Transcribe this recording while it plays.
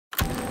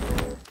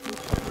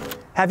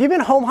Have you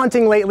been home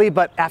hunting lately,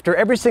 but after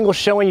every single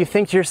showing you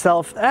think to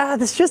yourself,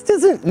 this just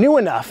isn't new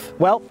enough?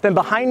 Well, then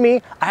behind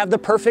me, I have the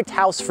perfect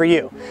house for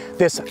you.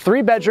 This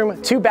 3-bedroom,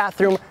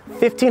 2-bathroom,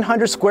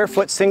 1,500 square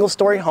foot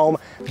single-story home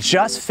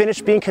just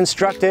finished being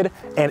constructed,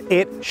 and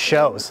it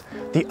shows.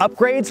 The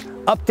upgrades,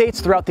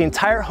 updates throughout the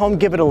entire home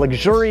give it a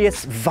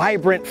luxurious,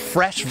 vibrant,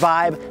 fresh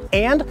vibe,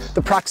 and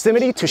the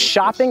proximity to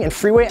shopping and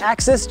freeway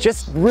access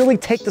just really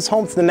take this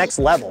home to the next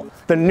level.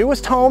 The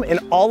newest home in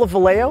all of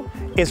Vallejo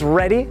is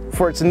ready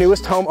for its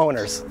newest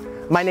homeowners.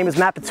 My name is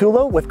Matt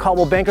Petullo with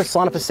Caldwell Banker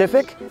Solana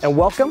Pacific, and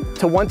welcome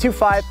to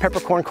 125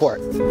 Peppercorn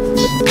Court.